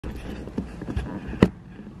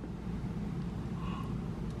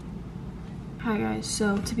Hi guys,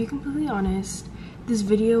 so to be completely honest, this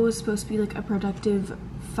video was supposed to be like a productive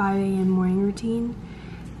 5 a.m. morning routine,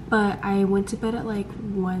 but I went to bed at like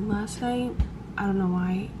 1 last night. I don't know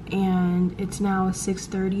why, and it's now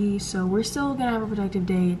 6:30, so we're still gonna have a productive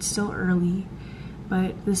day. It's still early,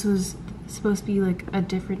 but this was supposed to be like a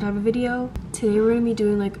different type of video. Today we're gonna be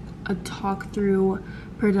doing like a talk through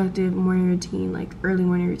productive morning routine, like early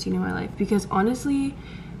morning routine in my life, because honestly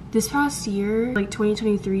this past year, like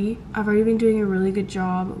 2023, I've already been doing a really good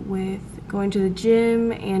job with going to the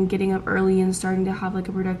gym and getting up early and starting to have like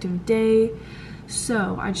a productive day.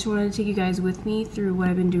 So I just wanted to take you guys with me through what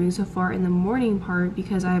I've been doing so far in the morning part,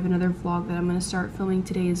 because I have another vlog that I'm going to start filming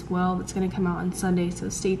today as well that's going to come out on Sunday, so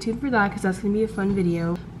stay tuned for that because that's going to be a fun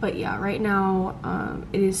video. But yeah, right now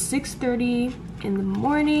it is 6:30 in the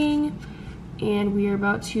morning and we are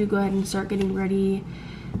about to go ahead and start getting ready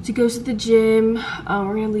to go to the gym.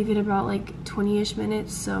 We're gonna leave in about like 20-ish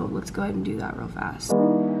minutes, so let's go ahead and do that real fast.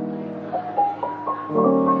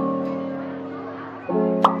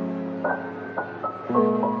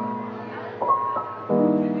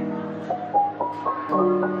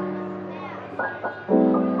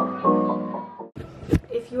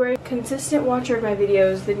 If you are a consistent watcher of my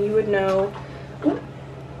videos, then you would know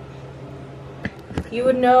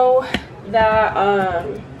that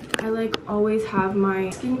I like always have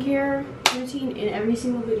my skincare routine in every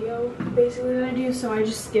single video basically that I do, so I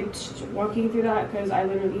just skipped walking through that because I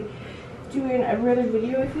literally do it in every other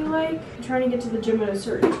video. I feel like I'm trying to get to the gym at a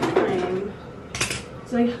certain time,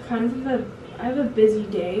 so I have a busy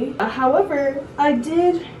day. However, I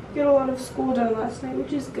did get a lot of school done last night,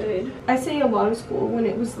 which is good. I say a lot of school when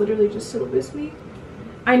it was literally just syllabus week.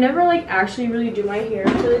 I never like actually really do my hair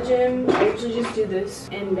for the gym. I usually just do this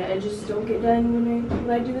and I just don't get done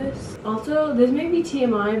when I do this. Also, this may be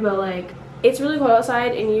TMI, but like it's really cold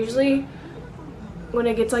outside, and usually when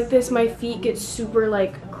it gets like this my feet get super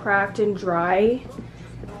like cracked and dry,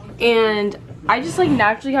 and I just like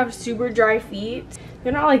naturally have super dry feet.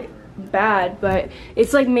 They're not like bad, but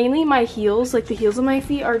it's like mainly my heels, like the heels of my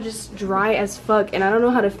feet are just dry as fuck and I don't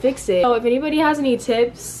know how to fix it. So if anybody has any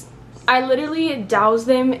tips, I literally douse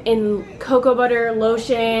them in cocoa butter,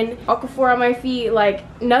 lotion, Aquaphor on my feet. Like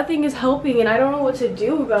nothing is helping and I don't know what to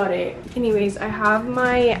do about it. Anyways, I have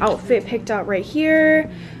my outfit picked out right here.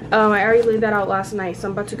 I already laid that out last night, so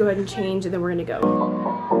I'm about to go ahead and change and then we're gonna go.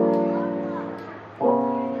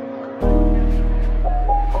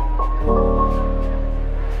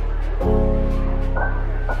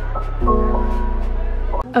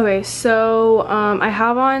 Okay, so I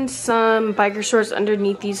have on some biker shorts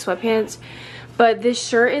underneath these sweatpants, but this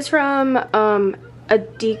shirt is from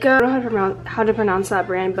Adika. I don't know how to pronounce that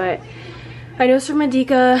brand, but I know it's from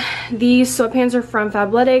Adika. These sweatpants are from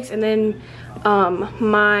Fabletics, and then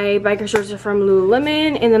my biker shorts are from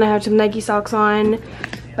Lululemon, and then I have some Nike socks on.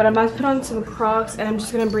 But I'm about to put on some Crocs, and I'm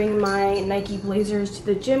just gonna bring my Nike blazers to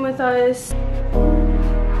the gym with us.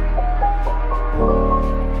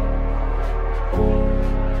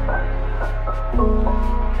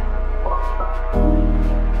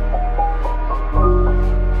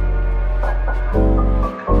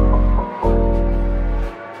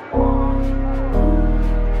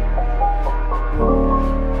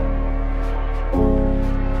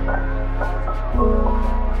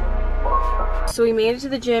 So we made it to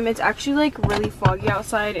the gym. It's actually like really foggy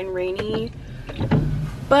outside and rainy,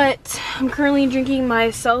 but I'm currently drinking my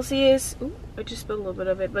Celsius. Ooh, I just spilled a little bit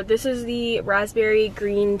of it, but this is the raspberry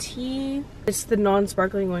green tea. It's the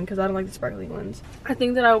non-sparkling one because I don't like the sparkling ones. I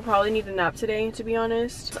think that I will probably need a nap today, to be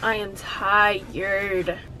honest. I am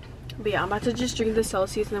tired. But yeah, I'm about to just drink the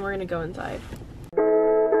Celsius and then we're gonna go inside.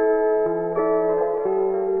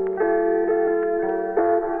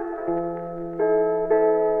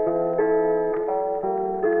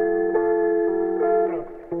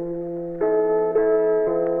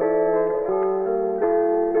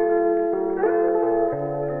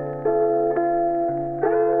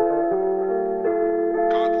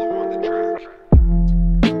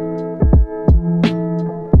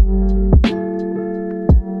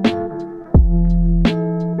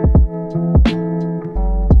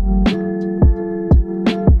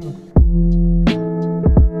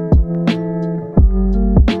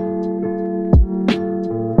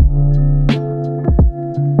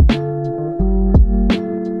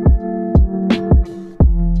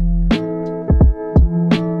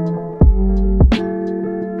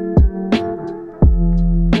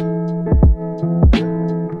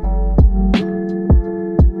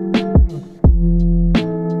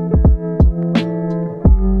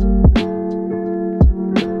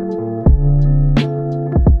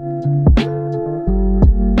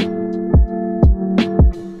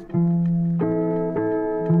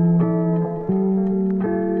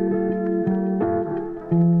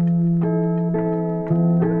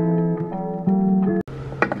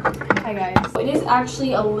 Hi guys. It is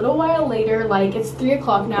actually a little while later, like it's 3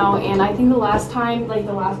 o'clock now, and I think the last time, like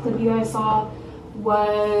the last clip you guys saw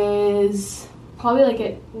was probably like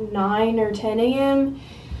at 9 or 10 a.m.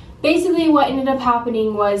 Basically what ended up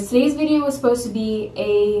happening was today's video was supposed to be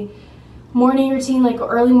a morning routine, like an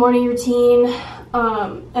early morning routine,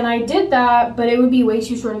 and I did that, but it would be way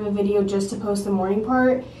too short of a video just to post the morning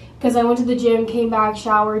part, because I went to the gym, came back,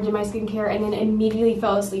 showered, did my skincare, and then immediately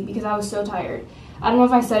fell asleep because I was so tired. I don't know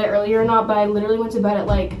if I said it earlier or not, but I literally went to bed at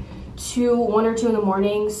like 1 or 2 in the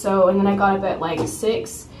morning, so, and then I got up at like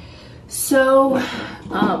 6. So,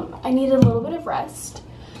 I needed a little bit of rest.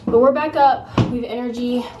 But we're back up, we have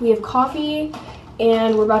energy, we have coffee,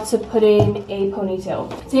 and we're about to put in a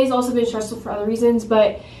ponytail. Today's also been stressful for other reasons,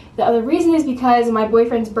 but the other reason is because my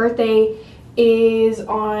boyfriend's birthday is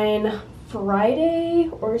on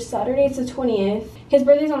Friday or Saturday. It's the 20th. His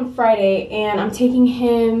birthday's on Friday, and I'm taking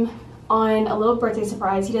him on a little birthday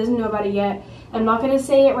surprise. He doesn't know about it yet. I'm not going to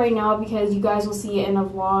say it right now because you guys will see it in a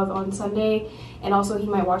vlog on Sunday, and also he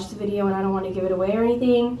might watch the video and I don't want to give it away or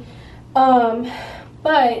anything.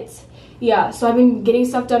 But yeah, so I've been getting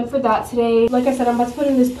stuff done for that today. Like I said, I'm about to put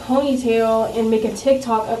in this ponytail and make a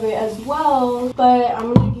TikTok of it as well, but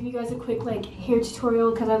I'm going to give you guys a quick like hair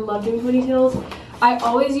tutorial because I love doing ponytails. I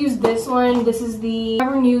always use this one. This is the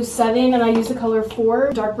Forever New 7, and I use the color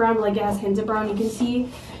 4. Dark brown, but like it has hints of brown, you can see.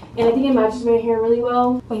 And I think it matches my hair really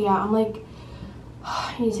well. But yeah, I'm like,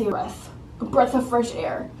 I need to take a breath of fresh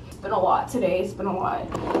air. It's been a lot today, it's been a lot.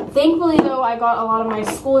 Thankfully though, I got a lot of my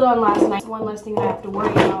school done last night. One less thing I have to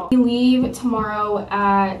worry about. We leave tomorrow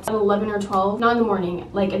at 11 or 12, not in the morning,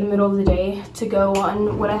 like in the middle of the day, to go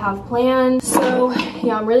on what I have planned. So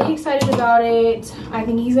yeah, I'm really excited about it. I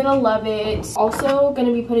think he's gonna love it. Also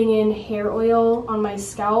gonna be putting in hair oil on my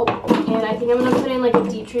scalp, and I think I'm gonna put in like a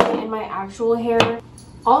deep treatment in my actual hair.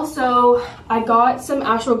 Also, I got some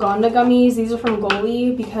ashwagandha gummies. These are from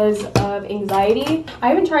Goli because of anxiety. I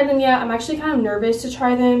haven't tried them yet. I'm actually kind of nervous to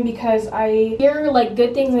try them because I hear like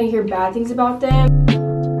good things and I hear bad things about them.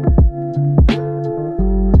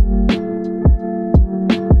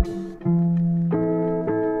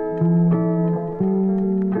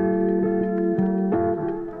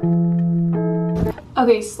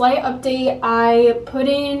 Okay, slight update. I put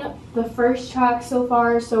in the first track so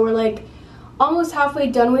far, so we're like almost halfway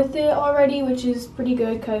done with it already, which is pretty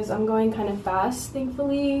good because I'm going kind of fast,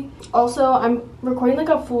 thankfully. Also, I'm recording like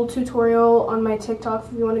a full tutorial on my TikTok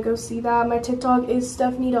if you want to go see that. My TikTok is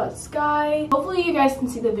Stefany.Skye. Hopefully you guys can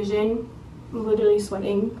see the vision. I'm literally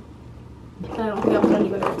sweating. I don't think I put any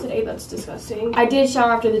deodorant today. That's disgusting. I did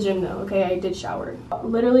shower after the gym though, okay? I did shower.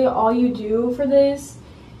 Literally all you do for this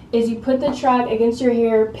is you put the track against your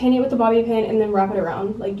hair, pin it with the bobby pin, and then wrap it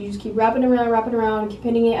around. Like, you just keep wrapping around, keep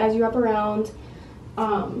pinning it as you wrap around.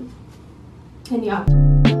 And yeah.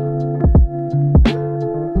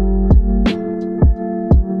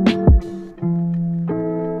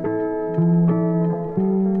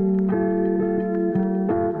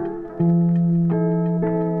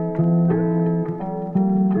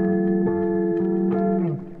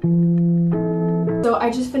 So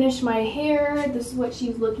I just finished my hair. This is what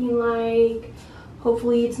she's looking like.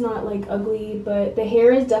 Hopefully it's not like ugly, but the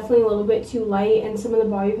hair is definitely a little bit too light and some of the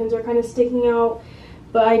bobby pins are kind of sticking out.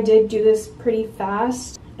 But I did do this pretty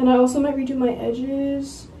fast. And I also might redo my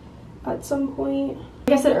edges at some point.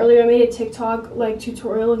 Like I said earlier, I made a TikTok like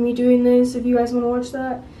tutorial of me doing this if you guys want to watch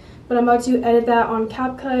that. But I'm about to edit that on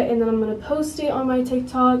CapCut and then I'm going to post it on my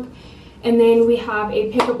TikTok. And then we have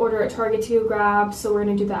a pickup order at Target to go grab, so we're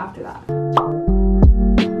going to do that after that.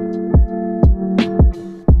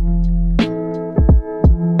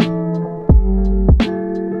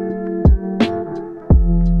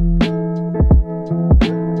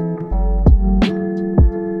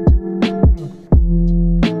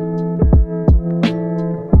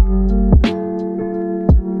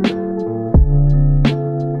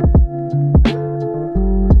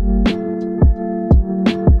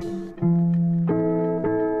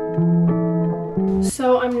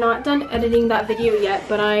 So I'm not done editing that video yet,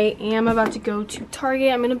 but I am about to go to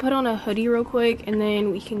Target. I'm gonna put on a hoodie real quick and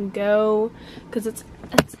then we can go because it's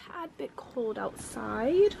a tad bit cold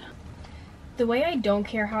outside. The way I don't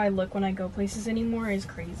care how I look when I go places anymore is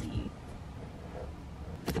crazy.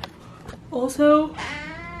 Also,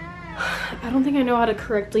 I don't think I know how to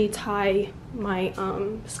correctly tie my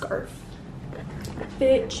scarf.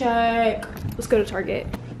 Fit check. Let's go to Target.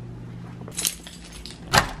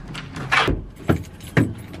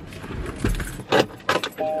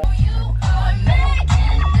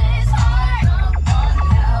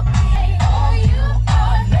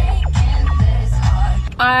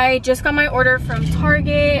 I I just got my order from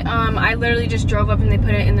Target. I literally just drove up and they put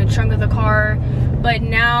it in the trunk of the car. But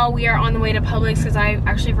now we are on the way to Publix because I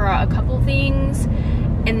actually forgot a couple things.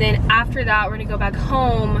 And then after that, we're gonna go back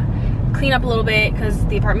home, clean up a little bit because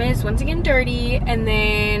the apartment is once again dirty. And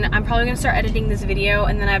then I'm probably gonna start editing this video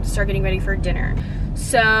and then I have to start getting ready for dinner.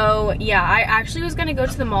 So yeah, I actually was gonna go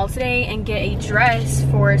to the mall today and get a dress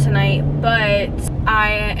for tonight, but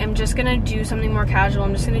I am just gonna do something more casual.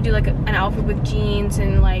 I'm just gonna do like an outfit with jeans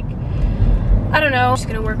and like, I don't know, I'm just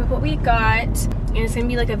gonna work with what we got. And it's gonna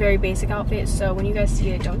be like a very basic outfit, so when you guys see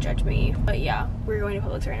it, don't judge me. But yeah, we're going to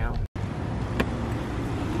Publix right now.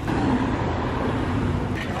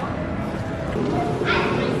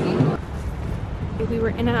 We were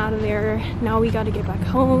in and out of there. Now we got to get back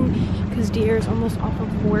home because Deer is almost off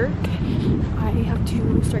of work. I have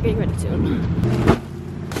to start getting ready soon.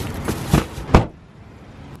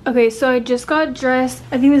 Okay, so I just got dressed.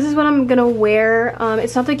 I think this is what I'm gonna wear.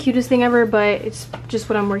 It's not the cutest thing ever, but it's just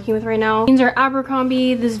what I'm working with right now. These are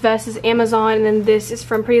Abercrombie, this vest is Amazon, and then this is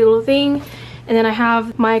from Pretty Little Thing. And then I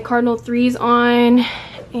have my Cardinal 3s on,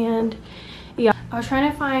 and yeah. I was trying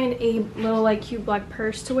to find a little like cute black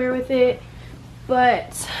purse to wear with it,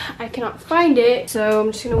 but I cannot find it, so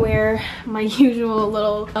I'm just gonna wear my usual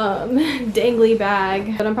little dangly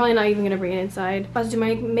bag, but I'm probably not even gonna bring it inside. I'll just do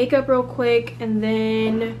my makeup real quick, and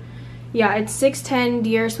then yeah, it's 6:10.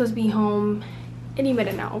 Deer is supposed to be home any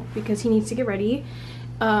minute now because he needs to get ready.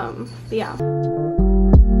 But yeah.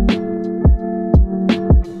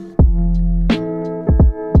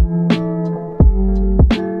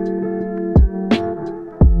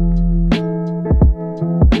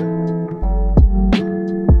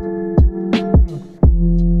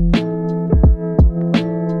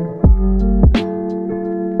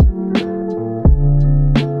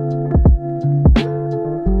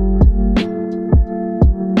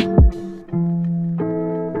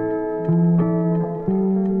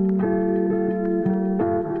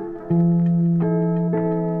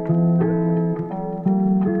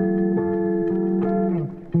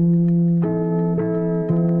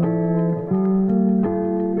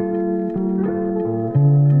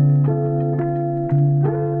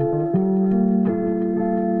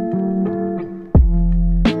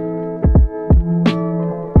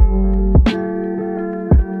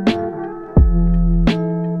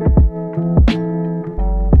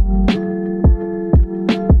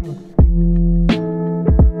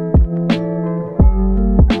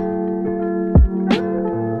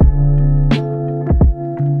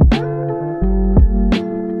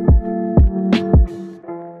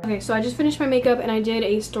 So I just finished my makeup and I did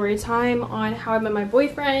a story time on how I met my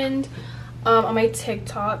boyfriend on my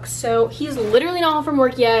TikTok. So he's literally not home from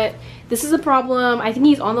work yet. This is a problem. I think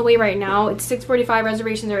he's on the way right now. It's 6:45,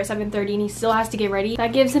 reservations are at 7:30, and he still has to get ready.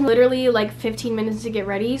 That gives him literally like 15 minutes to get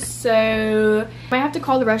ready. So I might have to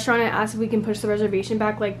call the restaurant and ask if we can push the reservation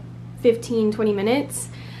back like 15-20 minutes.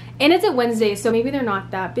 And it's a Wednesday, so maybe they're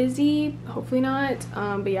not that busy. Hopefully not.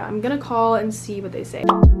 But yeah, I'm gonna call and see what they say.